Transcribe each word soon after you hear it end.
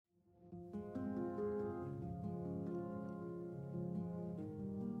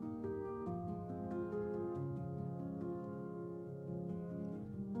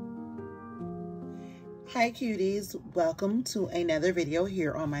Hi cuties, welcome to another video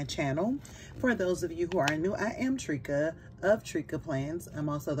here on my channel. For those of you who are new, I am Trika of TRICKAPLANS. I'm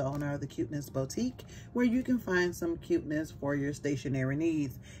also the owner of the Cuteness Boutique, where you can find some cuteness for your stationary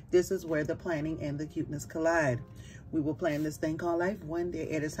needs. This is where the planning and the cuteness collide. We will plan this thing called life one day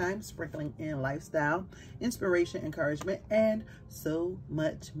at a time, sprinkling in lifestyle, inspiration, encouragement, and so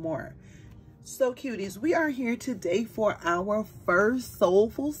much more. So cuties, we are here today for our first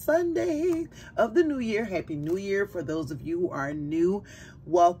Soulful Sunday of the new year. Happy New Year. For those of you who are new,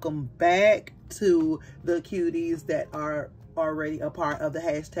 welcome back to the cuties that are already a part of the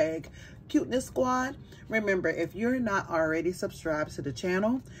hashtag Cuteness Squad. Remember, if you're not already subscribed to the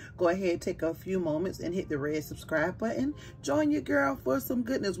channel, go ahead, take a few moments and hit the red subscribe button. Join your girl for some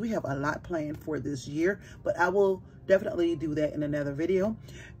goodness. We have a lot planned for this year, but I will definitely do that in another video.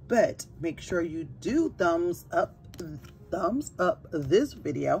 But make sure you do thumbs up this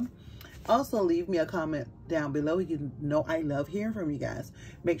video. Also, leave me a comment down below. You know I love hearing from you guys.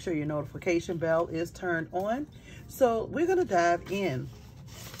 Make sure your notification bell is turned on. So we're going to dive in.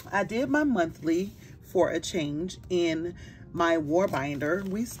 I did my monthly for a change in my Warbinder.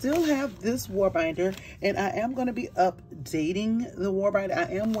 We still have this Warbinder, and I am going to be updating the Warbinder.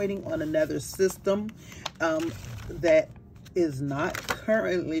 I am waiting on another system that is not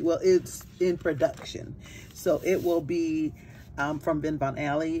currently, well, it's in production. So it will be from Ben Von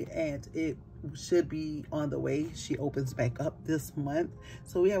Alley, and it should be on the way. She opens back up this month.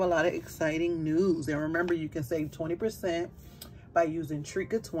 So we have a lot of exciting news. And remember, you can save 20% by using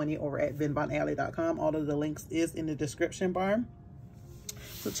Trika20 over at benvonalley.com. All of the links is in the description bar.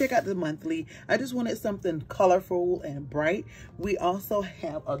 So check out the monthly. I just wanted something colorful and bright. We also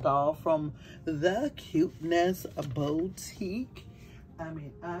have a doll from the Cuteness Boutique. I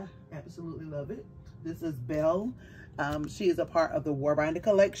mean, I absolutely love it. This is Belle. She is a part of the Warbinder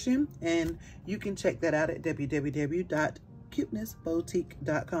collection, and you can check that out at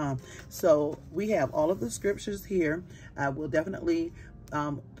www.cutenessboutique.com. So we have all of the scriptures here. I will definitely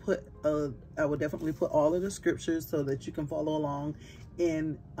put all of the scriptures so that you can follow along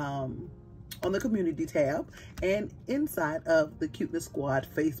in on the community tab and inside of the Cuteness Squad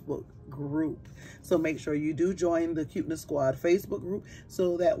Facebook group. So make sure you do join the Cuteness Squad Facebook group,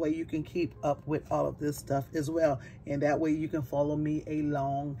 so that way you can keep up with all of this stuff as well, and that way you can follow me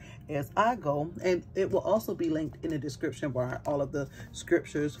along as I go. And it will also be linked in the description bar, all of the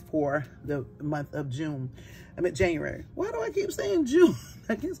scriptures for the month of January. Why do I keep saying June?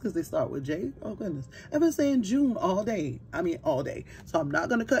 I guess because they start with J. Oh goodness, I've been saying June all day. I mean all day. So I'm not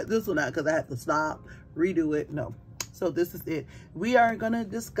going to cut this one out because I have to stop, redo it. No. So this is it. We are going to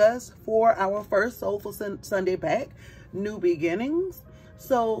discuss for our first Soulful Sunday back, new beginnings.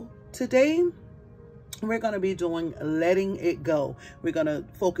 So today we're going to be doing letting it go. We're going to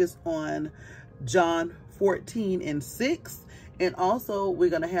focus on John 14:6. And also we're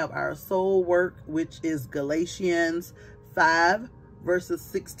going to have our soul work, which is Galatians 5 verses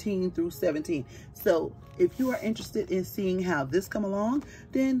 16 through 17. So if you are interested in seeing how this come along,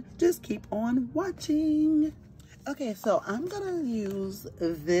 then just keep on watching. Okay, so I'm gonna use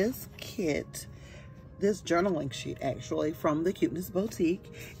this kit, this journaling sheet actually, from the Cuteness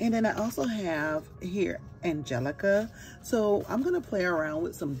Boutique. And then I also have here Angelica. So I'm gonna play around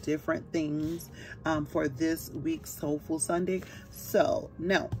with some different things for this week's Soulful Sunday. So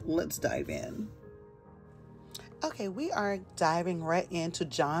now let's dive in. Okay, we are diving right into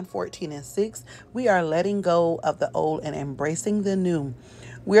John 14:6. We are letting go of the old and embracing the new.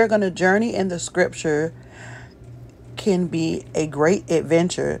 We are going to journey in the scripture. Can be a great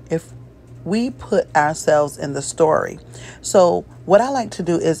adventure if we put ourselves in the story. So what I like to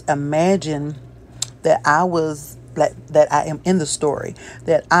do is imagine that I am in the story,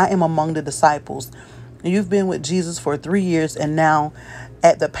 that I am among the disciples. You've been with Jesus for 3 years, and now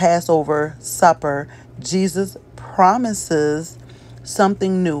at the Passover supper, Jesus promises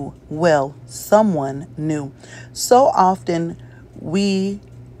something new. Well, someone new. So often we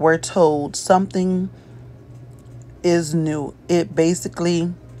were told something is new. It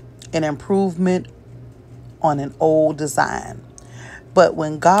basically an improvement on an old design. But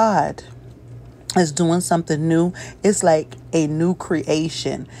when God is doing something new, it's like a new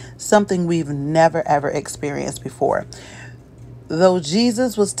creation, something we've never ever experienced before. Though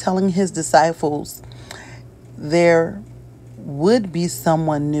Jesus was telling his disciples there would be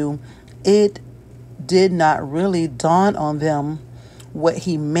someone new, it did not really dawn on them what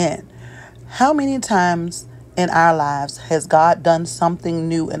he meant. How many times in our lives has God done something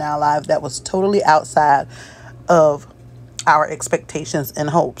new in our lives that was totally outside of our expectations and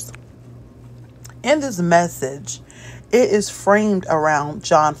hopes? In this message, it is framed around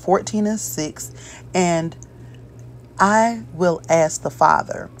John 14:6 And I will ask the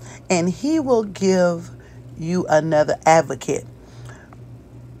Father, and he will give you another advocate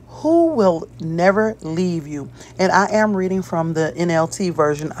who will never leave you. And I am reading from the NLT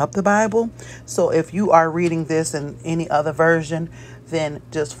version of the Bible. So if you are reading this in any other version, then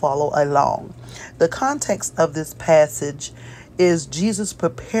just follow along. The context of this passage is Jesus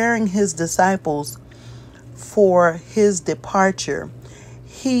preparing his disciples for his departure.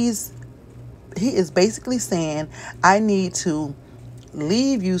 He is basically saying, I need to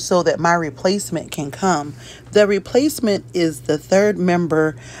leave you so that my replacement can come. The replacement is the third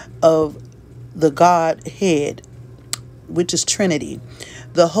member of the Godhead, which is Trinity,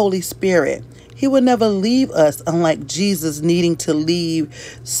 the Holy Spirit. He will never leave us, unlike Jesus needing to leave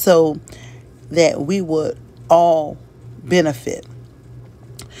so that we would all benefit.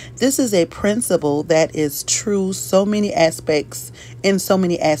 This is a principle that is true in so many aspects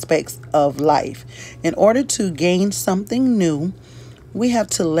of life. In order to gain something new, we have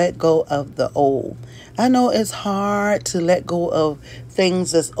to let go of the old. I know it's hard to let go of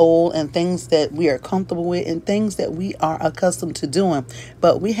things that's old and things that we are comfortable with and things that we are accustomed to doing.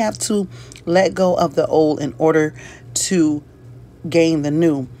 But we have to let go of the old in order to gain the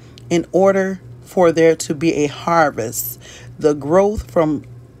new. In order for there to be a harvest, the growth from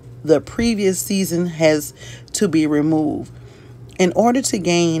the previous season has to be removed. In order to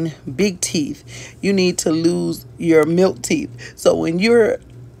gain big teeth, you need to lose your milk teeth. So when you're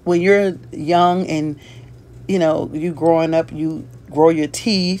young and you growing up, you grow your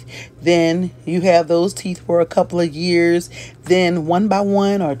teeth, then you have those teeth for a couple of years, then 1 by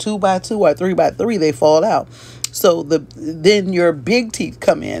 1 or 2 by 2 or 3 by 3 they fall out. So then your big teeth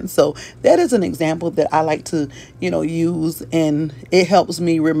come in. So that is an example that I like to use, and it helps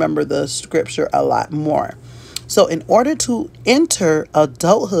me remember the scripture a lot more. So in order to enter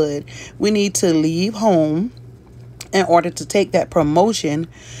adulthood, we need to leave home. In order to take that promotion,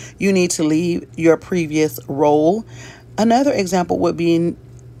 you need to leave your previous role. Another example would be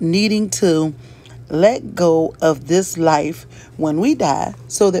needing to let go of this life when we die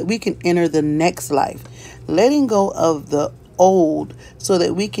so that we can enter the next life. Letting go of the old so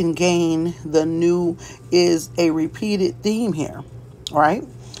that we can gain the new is a repeated theme here, right?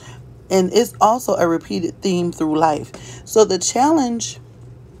 And it's also a repeated theme through life. So the challenge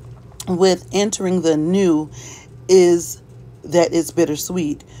with entering the new is that it's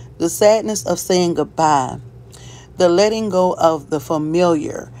bittersweet. The sadness of saying goodbye. The letting go of the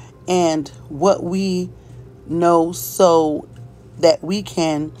familiar and what we know so that we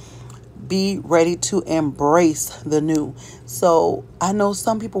can be ready to embrace the new. So I know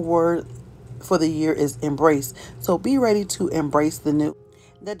some people word for the year is embrace. So be ready to embrace the new.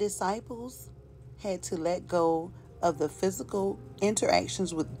 The disciples had to let go of the physical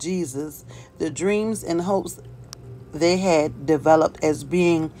interactions with Jesus, the dreams and hopes they had developed as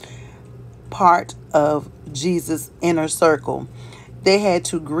being part of Jesus' inner circle. They had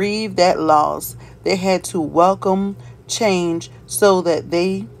to grieve that loss. They had to welcome change so that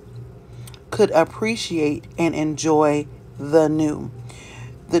they could appreciate and enjoy the new.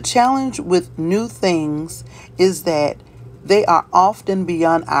 The challenge with new things is that they are often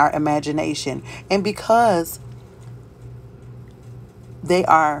beyond our imagination. And because they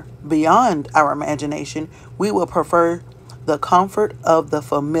are beyond our imagination, we will prefer the comfort of the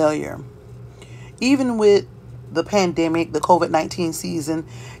familiar. Even with the pandemic, the COVID-19 season,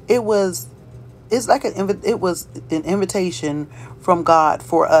 it was an invitation from God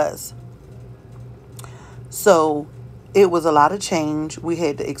for us. So it was a lot of change. We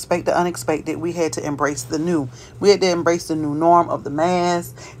had to expect the unexpected. We had to embrace the new. We had to embrace the new norm of the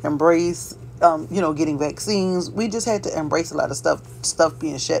mask, embrace, getting vaccines. We just had to embrace a lot of stuff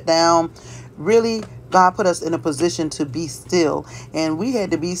being shut down. Really, God put us in a position to be still. And we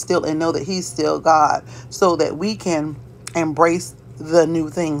had to be still and know that he's still God so that we can embrace the new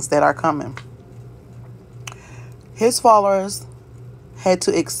things that are coming. His followers had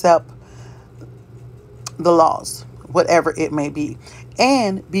to accept the loss, whatever it may be,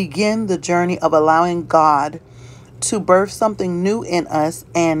 and begin the journey of allowing God to birth something new in us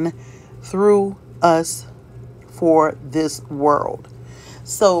and through us for this world.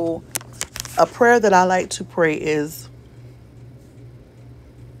 So a prayer that I like to pray is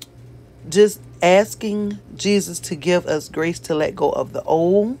just asking Jesus to give us grace to let go of the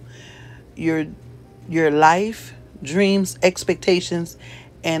old, your life, dreams, expectations,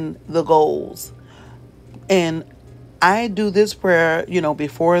 and the goals. And I do this prayer,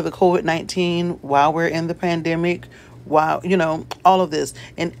 before the COVID-19, while we're in the pandemic, while, all of this,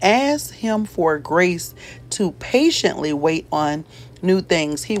 and ask him for grace to patiently wait on new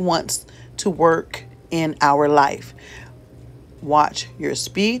things. He wants to work in our life. Watch your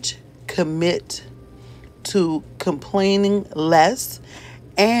speech, commit to complaining less,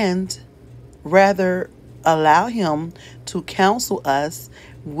 and rather allow him to counsel us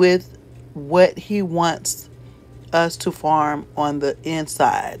with what he wants us to farm on the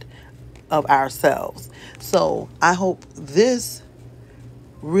inside of ourselves. So I hope this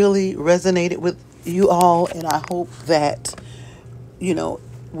really resonated with you all, and I hope that, you know,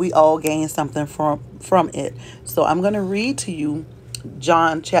 we all gain something from it. So I'm going to read to you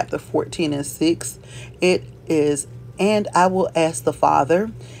John chapter 14 and 6. It is, "And I will ask the Father,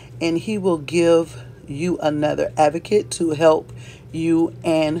 and he will give you another advocate to help you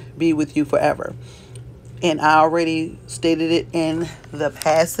and be with you forever." And I already stated it in the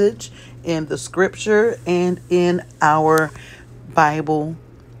passage, in the scripture, and in our Bible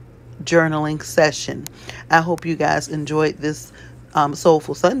journaling session. I hope you guys enjoyed this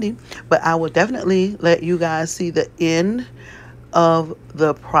Soulful Sunday, but I will definitely let you guys see the end of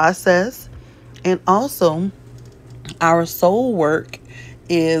the process. And also, our soul work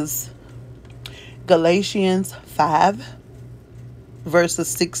is Galatians 5 verses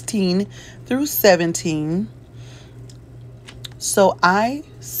 16 through 17. "So I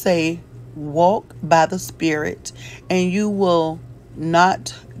say, walk by the Spirit, and you will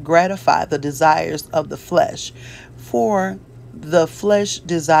not gratify the desires of the flesh. For the flesh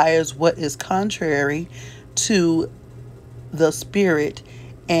desires what is contrary to the Spirit,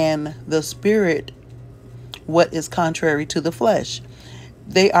 and the Spirit what is contrary to the flesh.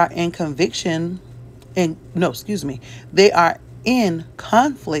 They are in they are in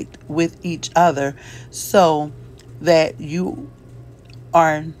conflict with each other, so that you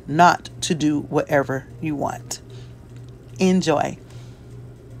are not to do whatever you want." Enjoy.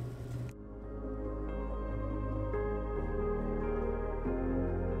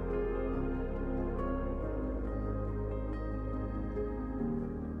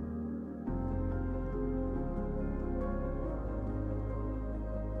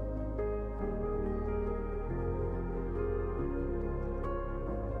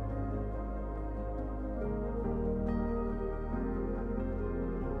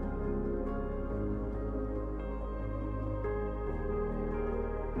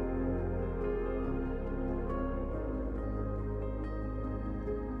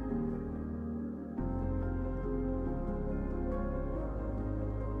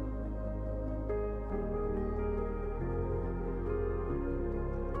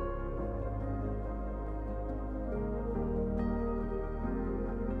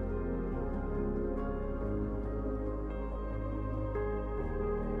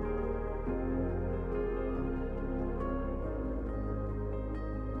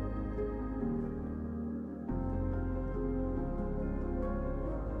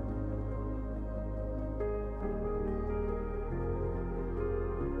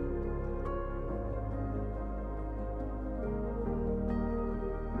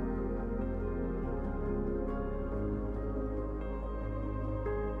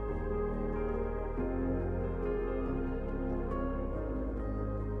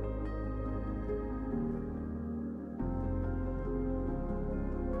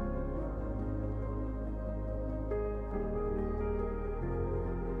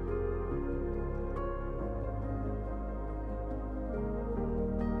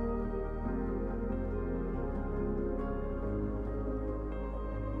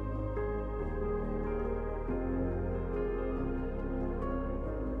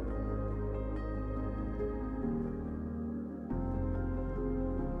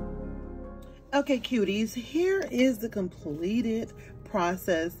 Okay, cuties, here is the completed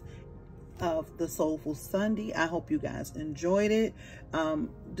process of the Soulful Sunday. I hope you guys enjoyed it.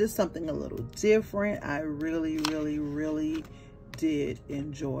 Just something a little different. I really, really, really did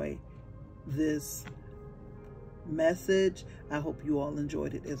enjoy this message. I hope you all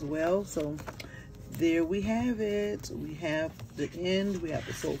enjoyed it as well. So there we have it. We have the end. We have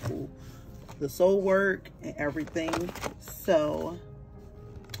the Soulful, the soul work and everything. So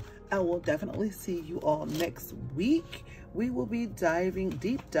I will definitely see you all next week. We will be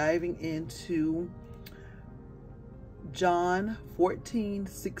deep diving into John 14,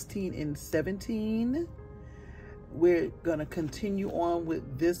 16, and 17. We're going to continue on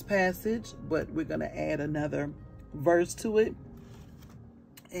with this passage, but we're going to add another verse to it.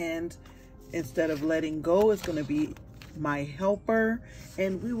 And instead of letting go, it's going to be my helper.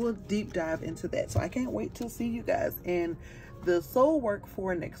 And we will deep dive into that. So I can't wait to see you guys. And the soul work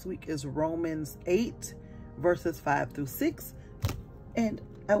for next week is Romans 8, verses 5 through 6. And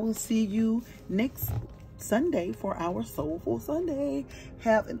I will see you next Sunday for our Soulful Sunday.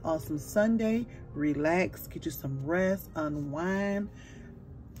 Have an awesome Sunday. Relax, get you some rest, unwind.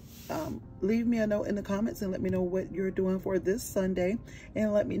 Leave me a note in the comments and let me know what you're doing for this Sunday,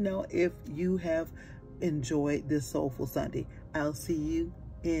 and let me know if you have enjoyed this Soulful Sunday. I'll see you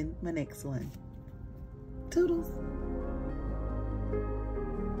in my next one. Toodles.